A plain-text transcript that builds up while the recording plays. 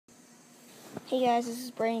Hey guys, this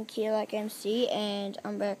is Brandon Keel like MC, and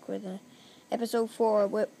I'm back with episode 4.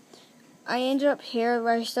 I ended up here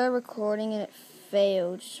where I started recording and it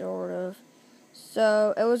failed, sort of.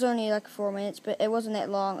 So it was only like 4 minutes, but it wasn't that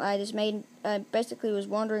long. I basically was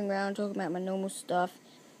wandering around talking about my normal stuff,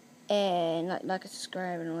 and like a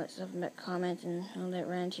subscribe and all that stuff, about comments and all that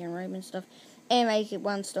ranting and raving stuff, and make it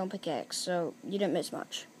one stone pickaxe, so you didn't miss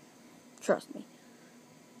much. Trust me.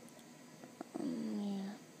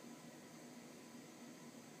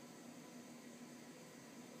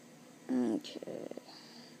 Okay.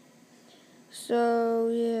 So,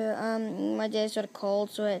 yeah, my dad got a cold,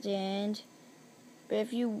 so at the end. But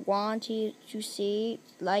if you wanted to see,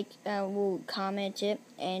 we'll comment it,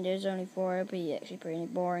 and there's only 4, but it's actually pretty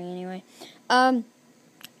boring anyway. I'll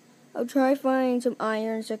try finding some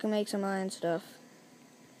iron so I can make some iron stuff.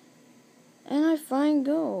 And I find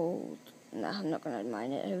gold. Nah, I'm not gonna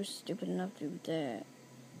mine it. Who's stupid enough to do that?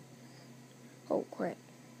 Oh, crap.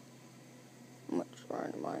 I'm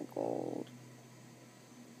trying to mine gold.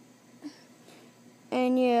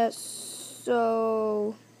 And yeah,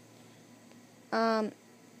 so yeah.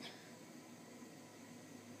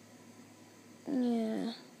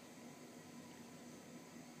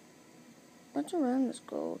 What's around this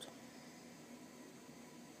gold?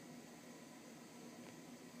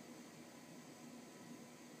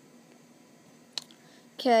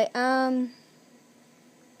 Okay,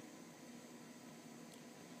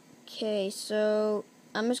 so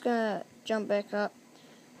I'm just gonna jump back up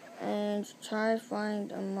and try to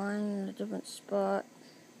find a mine in a different spot.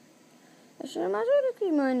 Actually, I might as well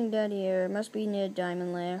keep mining down here. It must be near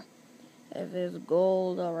Diamond Lair. If there's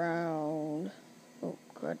gold around. Oh,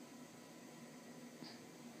 God.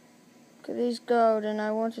 Because there's gold, and I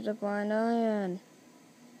wanted to find iron.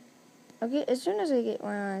 Okay, as soon as I get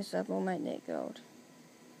my iron stuff, I'll make that gold.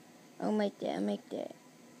 I'll make that.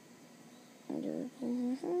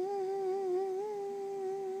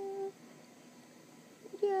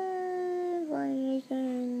 Yeah, find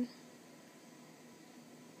anything.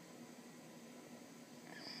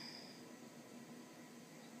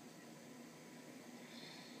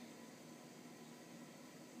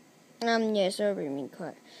 Yeah, sorry, I mean,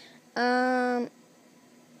 cut. Oh,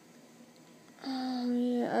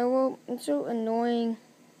 yeah, it's so annoying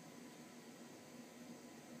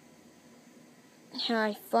how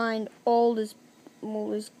I find all this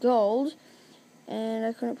gold, and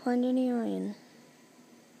I couldn't find any iron.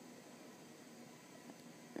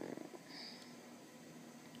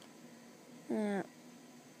 Yeah.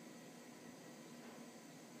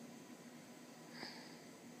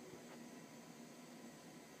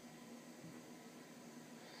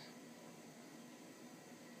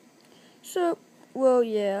 So, well,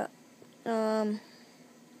 yeah. I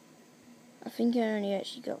think I only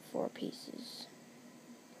actually got 4 pieces.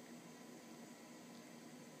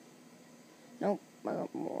 Nope, I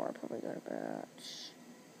got more. I probably got about.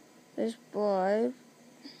 There's 5.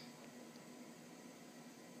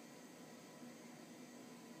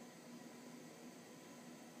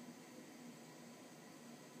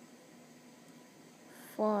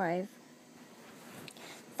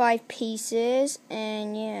 Five pieces,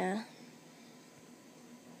 and yeah.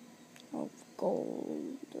 Of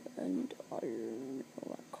gold and iron,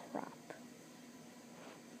 all that crap.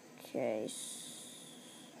 Okay. I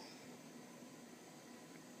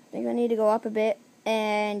think I need to go up a bit,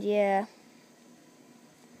 and yeah.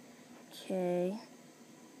 Okay.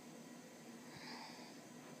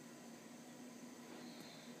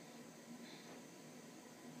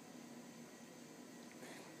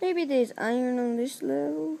 Maybe there's iron on this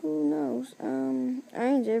level, who knows?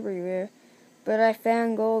 Iron's everywhere. But I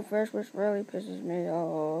found gold first, which really pisses me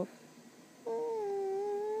off.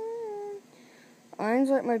 Iron's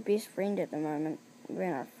like my best friend at the moment,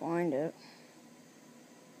 when I find it.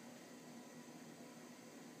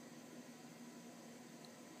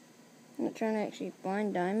 I'm not trying to actually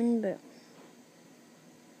find diamond, but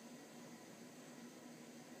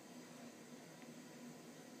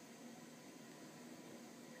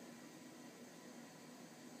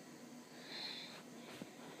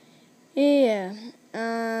yeah.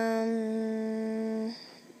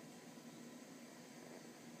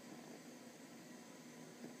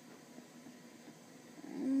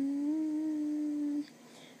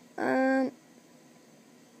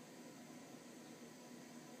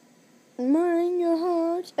 Mine your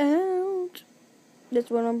heart out.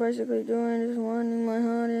 That's what I'm basically doing, just whining my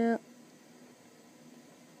heart out.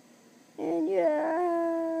 And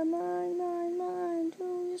yeah, mine,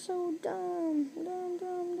 dude, you're so dumb.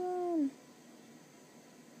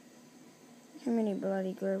 How many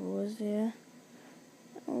bloody gravel was there?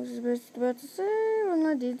 I was just about to say when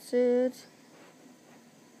I did say it.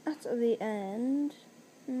 at the end.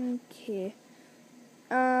 Okay.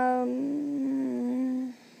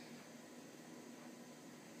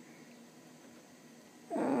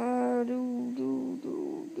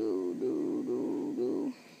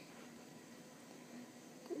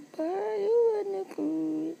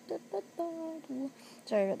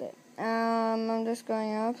 Sorry about that. I'm just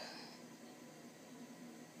going up.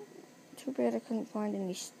 Too bad I couldn't find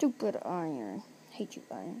any stupid iron. Hate you,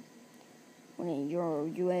 iron. When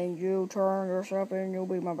you turn yourself in, you'll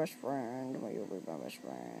be my best friend. You'll be my best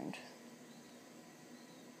friend.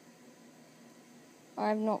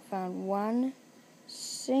 I've not found one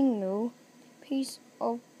single piece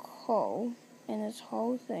of coal in this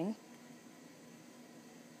whole thing.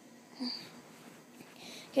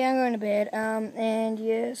 Okay, I'm going to bed. And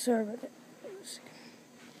yeah, sorry about that.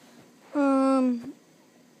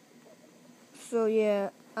 So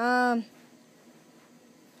yeah,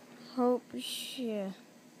 hope shit.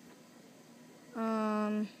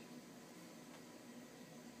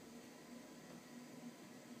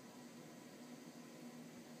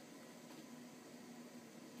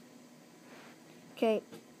 Okay,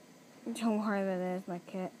 don't worry about that, it's my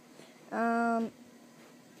cat.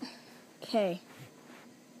 Okay.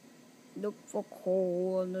 Look for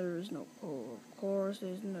coal, and there's no coal. Of course,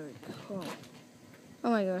 there's no coal.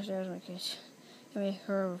 Oh my gosh, there's my cat. Let me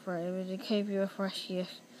hurry before it was to keep you fresh here.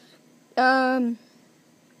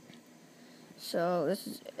 So this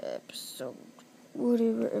is episode,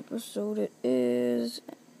 whatever episode it is.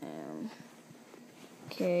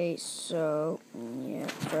 Okay, so yeah,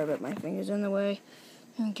 sorry about my fingers in the way.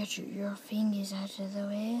 Get your fingers out of the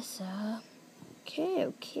way, sir.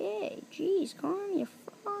 Okay. Jeez, calm your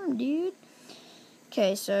farm, dude.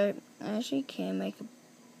 Okay, so I actually can make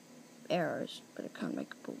errors, but I can't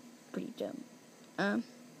make it pretty dumb.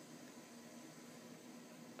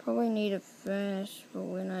 Probably need a furnace for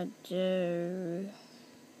when I do.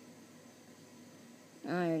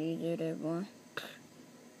 I already did that one.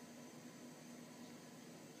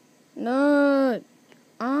 No!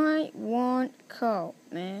 I want coal.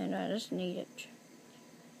 Man, I just need it.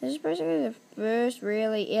 This is basically the first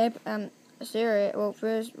really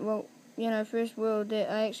first world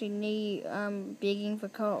that I actually need begging for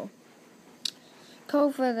coal.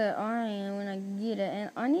 Coal for the iron when I get it,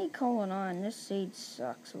 and I need coal and iron. This seed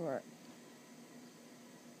sucks for it.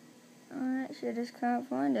 I actually just can't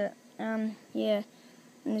find it. Yeah.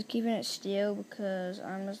 I'm just keeping it still because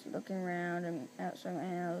I'm just looking around and outside my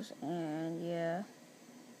house, and yeah.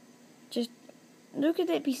 Just look at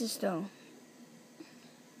that piece of stone.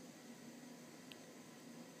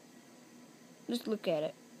 Just look at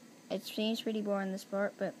it. It seems pretty boring this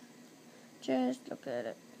part, but just look at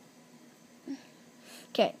it.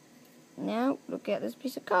 Okay, now look at this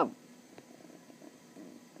piece of coal.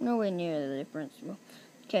 Nowhere near the difference.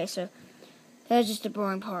 Okay, so that's just a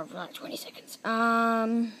boring part for like 20 seconds.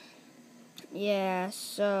 Yeah,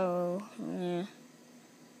 so, yeah.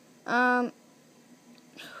 I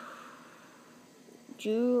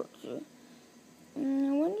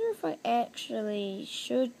wonder if I actually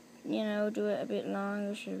should, do it a bit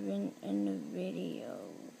longer, should have been in the video.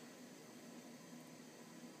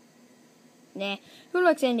 Nah, who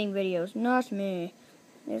likes ending videos? Not me.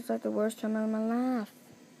 It's like the worst time of my life.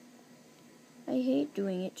 I hate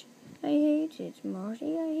doing it. I hate it,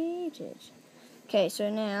 Marty. I hate it. Okay, so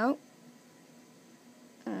now.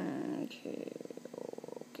 Okay.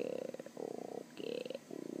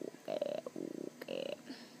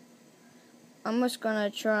 I'm just gonna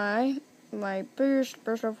try my best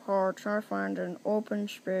of heart, try to find an open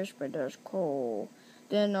space where there's coal.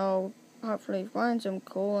 Then I'll hopefully find some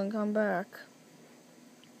coal and come back.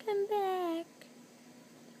 Come back.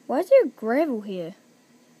 Why is there gravel here?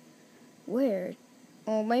 Where?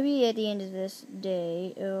 Oh, maybe at the end of this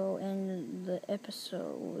day, it'll end the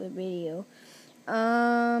episode, the video.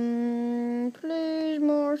 Please,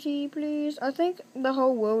 Marty, please. I think the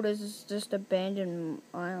whole world is just abandoned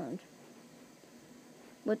island.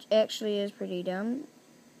 Which actually is pretty dumb.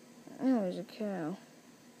 Oh, there's a cow.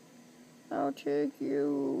 I'll take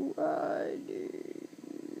you. I do.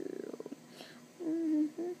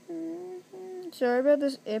 Sorry about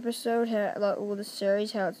this episode, this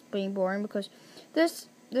series, how it's being boring, because this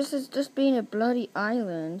is just being a bloody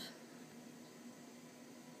island.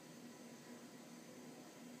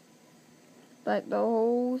 Like, the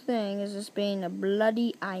whole thing is just being a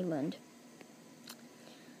bloody island.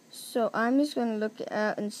 So, I'm just going to look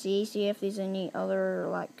out and see if there's any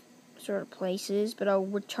other, sort of places, but I'll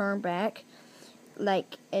return back,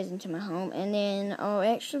 as into my home, and then I'll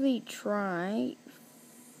actually try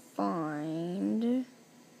find,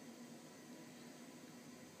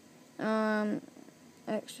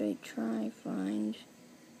 actually try find.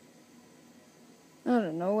 I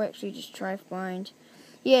don't know, actually just try find.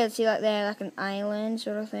 Yeah, see like there, like an island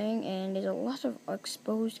sort of thing, and there's a lot of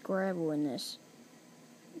exposed gravel in this.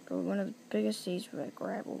 Probably one of the biggest seeds for that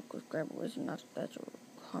gravel, because gravel is not that sort of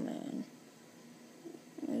common.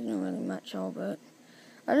 There's not really much of it.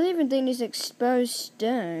 I don't even think there's exposed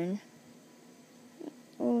stone.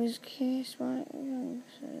 All this case, right?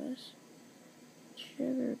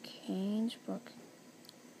 Sugar canes, fuck.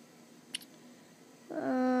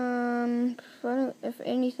 If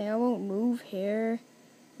anything, I won't move here.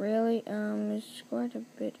 Really, it's quite a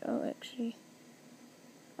bit.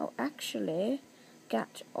 Actually,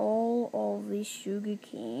 got all of these sugar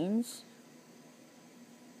canes,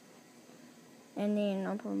 and then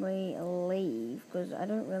I'll probably leave because I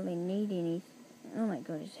don't really need any. Oh my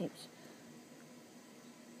god, it's heaps.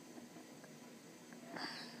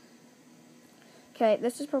 Okay,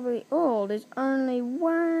 this is probably all. There's only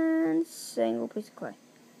one single piece of clay.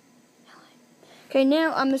 Okay,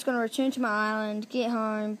 now I'm just going to return to my island, get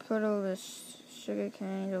home, put all this sugar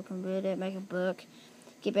canes, or convert it, make a book,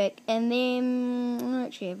 get back, and then I'll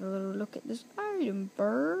actually have a little look at this item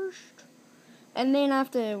first. And then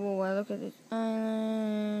after, I look at this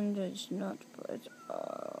island, it's not, it's,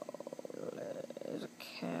 there's a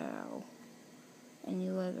cow,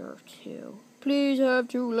 and leather too. Please have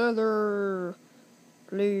 2 leather.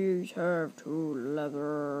 Please have 2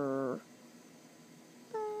 leather.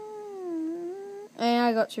 And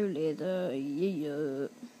I got 2 leather. Yeah.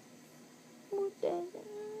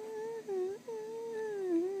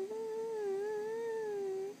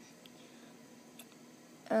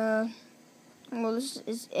 Well, this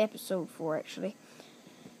is episode 4 actually.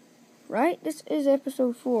 Right? This is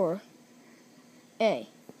episode 4. Yeah,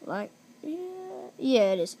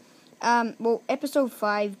 it is. Well, episode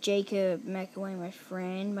 5, Jacob McAway, my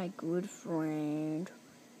friend, my good friend,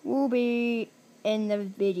 will be in the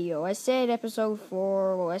video. I said episode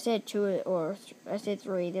 4, well, I said 2, I said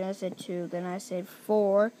 3, then I said 2, then I said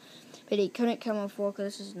 4, but he couldn't come on 4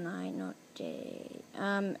 because this is night, not day.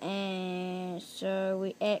 And so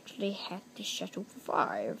we actually have to shuttle for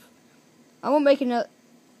 5. I won't make another,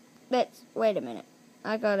 wait a minute,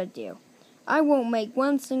 I got a deal. I won't make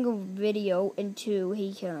one single video until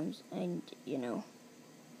he comes and,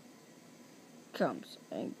 comes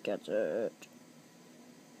and gets it.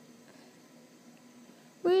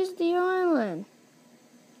 Where's the island?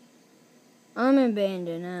 I'm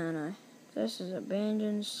abandoned, aren't I? This is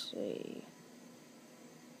abandoned sea.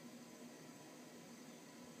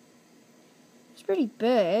 It's pretty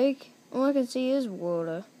big. All I can see is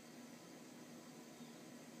water.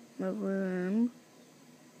 My room.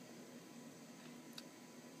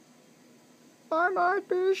 I might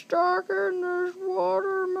be stuck in this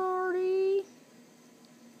water, Marty.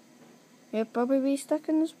 You'll probably be stuck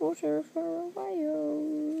in this water for a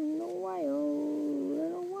little while.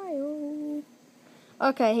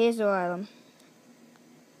 Okay, here's the island.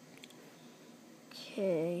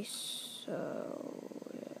 Okay, so,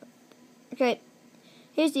 yeah. Okay,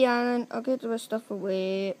 here's the island. I'll get the rest stuff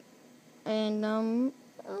away. And,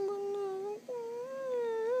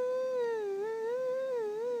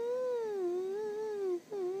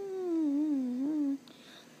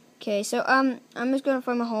 okay, so, I'm just gonna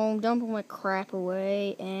find my home, dump all my crap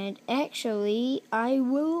away, and actually, I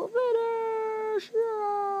will finish.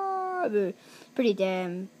 Yeah. Pretty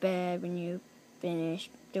damn bad when you finish.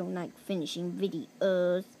 Don't like finishing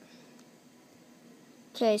videos.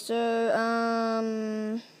 Okay, so,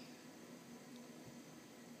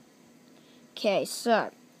 okay, so,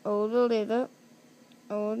 all the leather,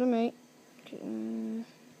 all the meat,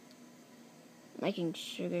 making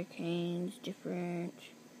sugar canes different.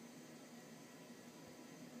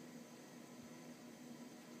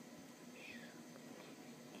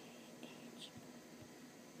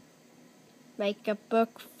 Make a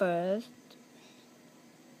book first.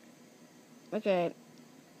 Okay,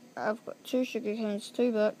 I've got 2 sugar canes,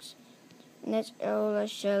 2 books, and that's all I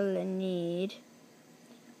shall need.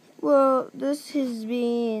 Well, this has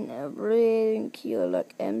been a brilliant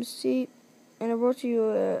Like MC, and I brought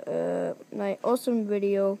you my awesome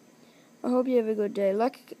video. I hope you have a good day.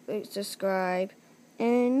 Like, subscribe,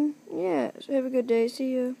 and yeah, so have a good day.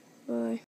 See you. Bye.